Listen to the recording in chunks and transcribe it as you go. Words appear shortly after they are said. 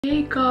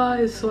Hey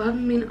guys, so I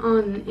haven't been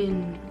on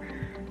in,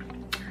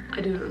 I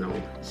don't know,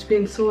 it's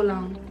been so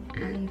long,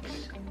 and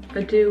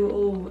I do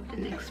owe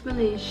an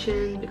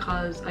explanation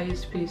because I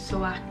used to be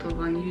so active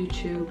on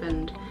YouTube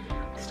and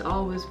used to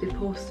always be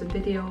posting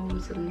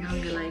videos, and now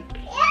you're like,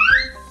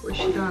 where's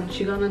she gone?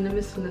 She gone on the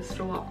missing list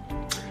or what?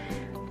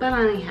 But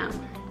anyhow,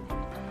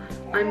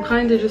 I'm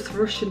kind of just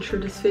rushing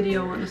through this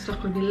video and it's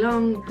not going to be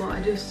long, but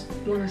I just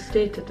want to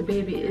state that the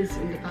baby is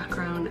in the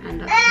background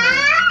and that's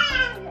her.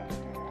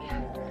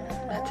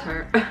 Yeah, that's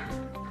her.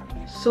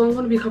 So I'm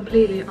going to be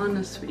completely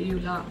honest with you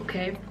lot,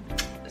 okay?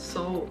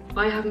 So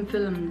I haven't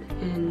filmed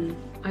in,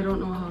 I don't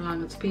know how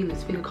long it's been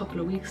a couple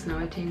of weeks now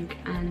I think,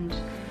 and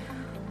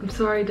I'm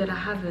sorry that I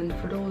haven't.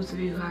 For those of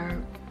you who are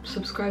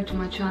subscribed to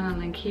my channel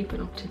and keeping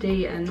up to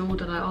date and know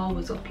that I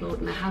always upload,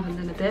 and I haven't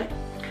in a bit.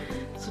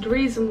 So the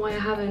reason why I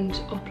haven't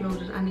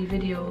uploaded any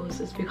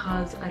videos is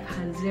because I've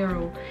had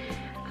zero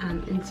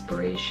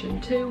inspiration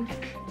to.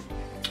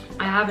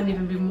 I haven't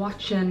even been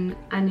watching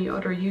any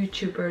other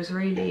YouTubers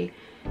really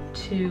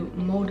to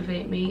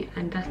motivate me,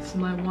 and that's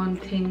my one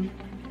thing.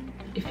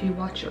 If you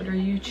watch other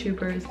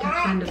YouTubers,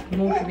 that kind of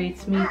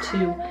motivates me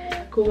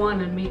to go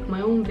on and make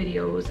my own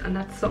videos, and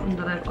that's something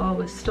that I've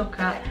always stuck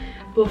at.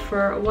 But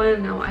for a while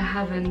now I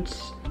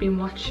haven't been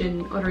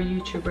watching other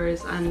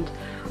YouTubers and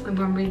I'm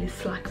going really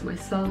slack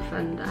myself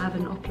and I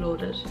haven't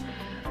uploaded.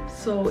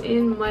 So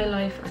in my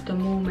life at the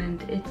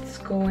moment it's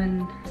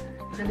going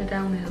kind of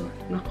downhill,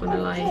 I'm not going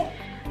to lie.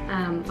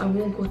 I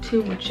won't go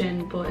too much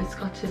in, but it's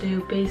got to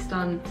do based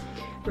on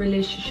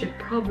relationship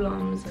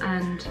problems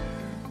and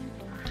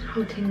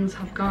how things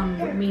have gone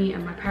with me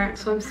and my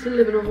parents. So I'm still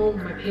living at home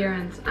with my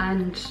parents,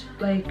 and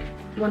like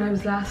when I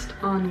was last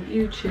on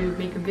YouTube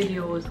making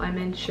videos I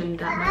mentioned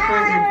that my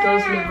partner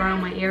does live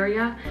around my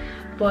area,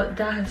 but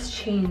that has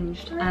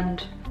changed,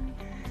 and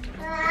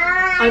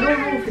I don't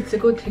know if it's a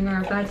good thing or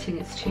a bad thing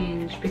it's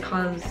changed,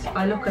 because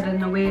I look at it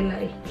in a way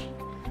like,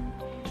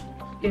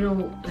 you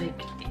know,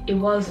 like it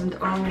wasn't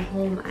our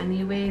home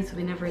anyways,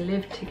 we never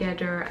lived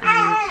together,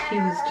 and he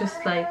was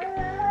just like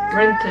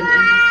renting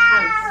in this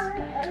house.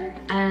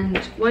 And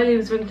while he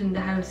was renting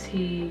the house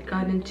he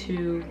got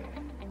into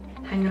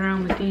hanging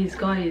around with these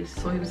guys,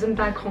 so he was in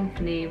bad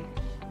company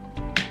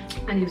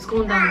and he was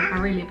going down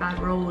a really bad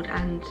road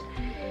and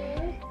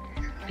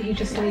he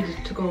just needed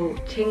to go.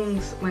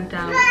 Things went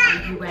down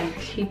and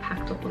he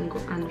packed up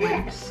and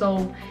went.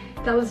 So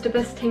that was the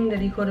best thing that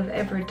he could have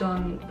ever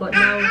done. But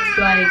now it's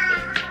like,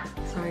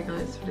 sorry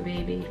guys for the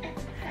baby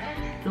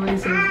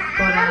noisy,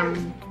 but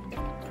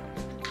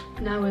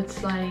now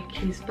it's like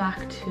he's back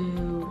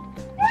to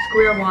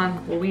square one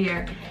where we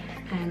are,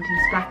 and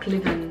he's back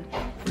living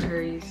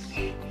where he's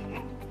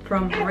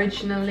from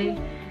originally,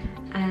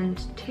 and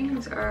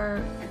things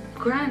are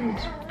grand,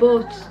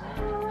 but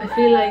I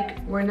feel like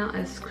we're not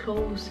as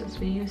close as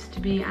we used to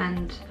be,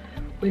 and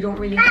we don't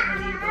really have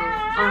a label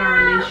on our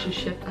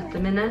relationship at the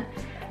minute,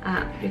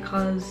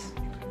 because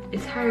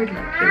it's hard,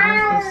 like, you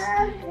know,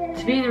 because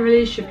to be in a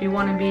relationship you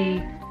want to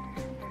be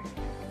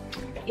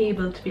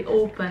able to be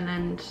open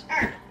and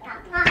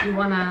you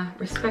want to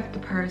respect the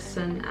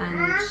person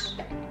and,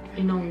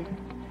 you know,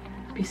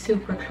 be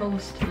super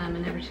close to them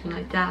and everything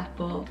like that.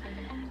 But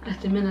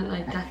at the minute,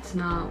 like, that's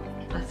not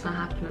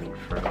happening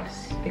for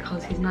us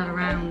because he's not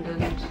around,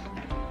 and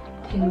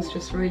things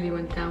just really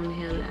went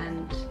downhill.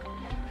 And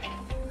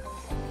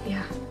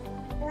yeah,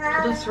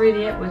 so that's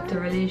really it with the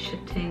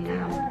relationship thing.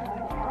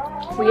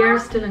 We are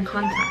still in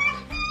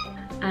contact,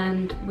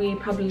 and we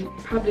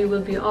probably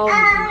will be always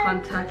in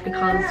contact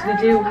because we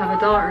do have a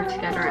daughter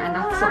together, and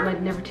that's something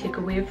I'd never take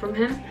away from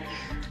him.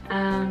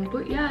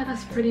 But yeah,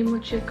 that's pretty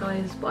much it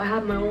guys. But I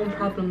have my own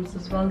problems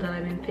as well that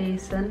I've been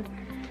facing,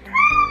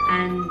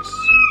 and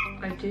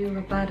I do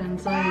have bad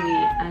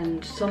anxiety,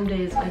 and some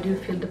days I do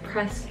feel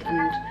depressed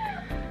and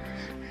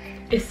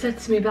it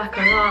sets me back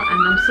a lot,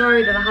 and I'm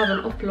sorry that I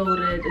haven't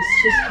uploaded.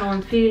 It's just how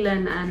I'm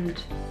feeling,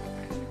 and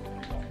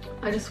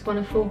I just want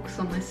to focus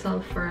on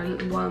myself for a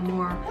little while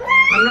more.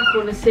 I'm not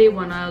going to say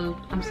when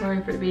I'm sorry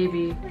for the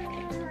baby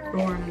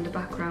roaring in the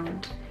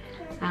background.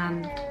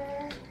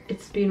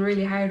 It's been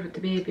really hard with the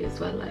baby as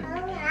well, like,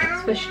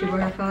 especially with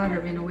her father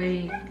being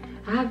away.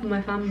 I have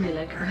my family,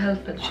 like her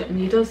help and shit, and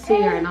he does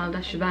see her and all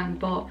that shebang,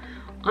 but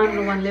I'm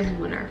the one living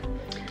with her,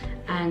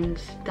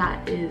 and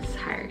that is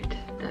hard.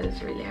 That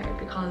is really hard,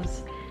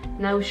 because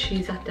now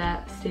she's at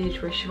that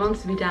stage where she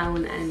wants to be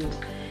down and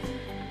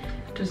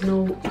there's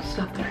no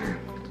stopping her.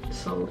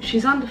 So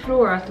she's on the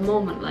floor at the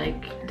moment.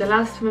 Like the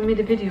last time I made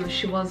a video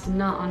she was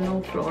not on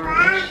no floor,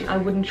 like I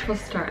wouldn't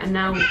trust her, and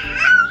now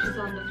she's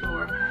on the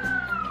floor,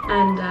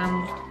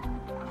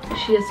 and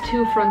she has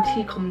two front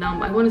teeth come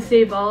down. I want to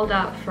save all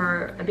that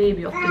for a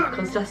baby update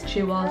because that's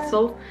due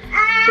also,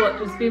 but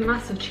there's been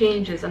massive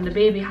changes and the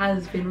baby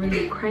has been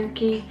really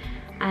cranky,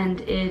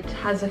 and it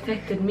has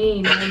affected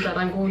me knowing that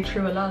I'm going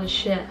through a lot of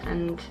shit.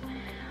 And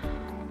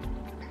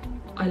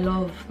I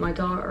love my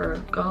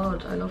daughter,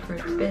 God, I love her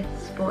to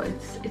bits, but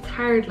it's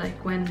hard,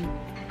 like when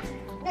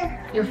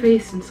you're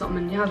facing something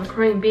and you have a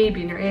crying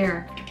baby in your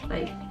ear,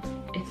 like,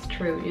 it's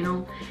true, you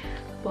know.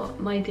 But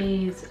my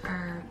days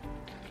are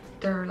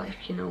they're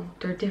like, you know,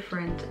 they're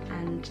different,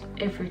 and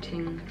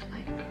everything,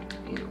 like,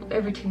 you know,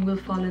 everything will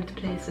fall into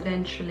place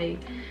eventually.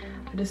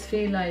 I just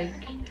feel like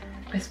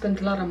I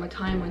spent a lot of my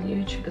time on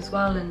YouTube as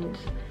well, and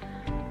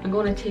I'm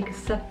going to take a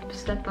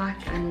step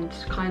back and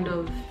kind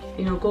of,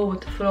 you know, go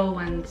with the flow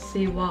and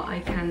see what I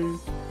can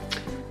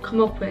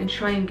come up with and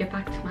try and get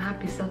back to my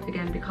happy self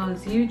again,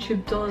 because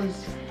YouTube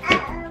does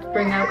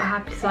bring out a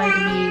happy side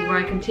of me where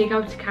I can take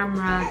out the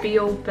camera, be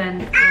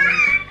open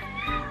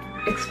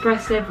and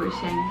express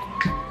everything.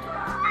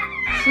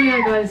 So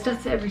yeah guys,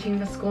 that's everything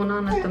that's going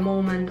on at the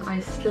moment. I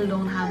still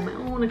don't have my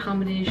own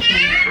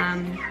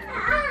accommodation,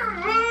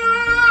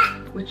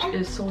 which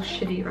is so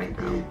shitty right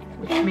now,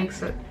 which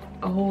makes it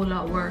a whole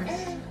lot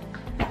worse.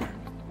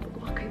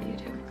 But what can you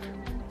do?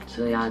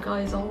 So yeah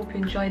guys, I hope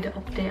you enjoyed the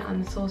update.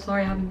 I'm so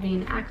sorry I haven't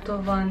been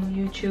active on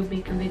YouTube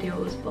making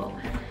videos, but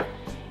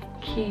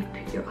keep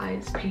your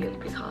eyes peeled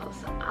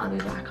because I'll be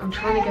back. I'm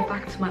trying to get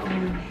back to my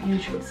own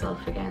usual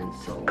self again.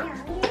 So,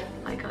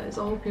 bye guys,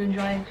 I hope you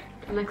enjoyed.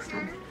 Till next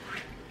time.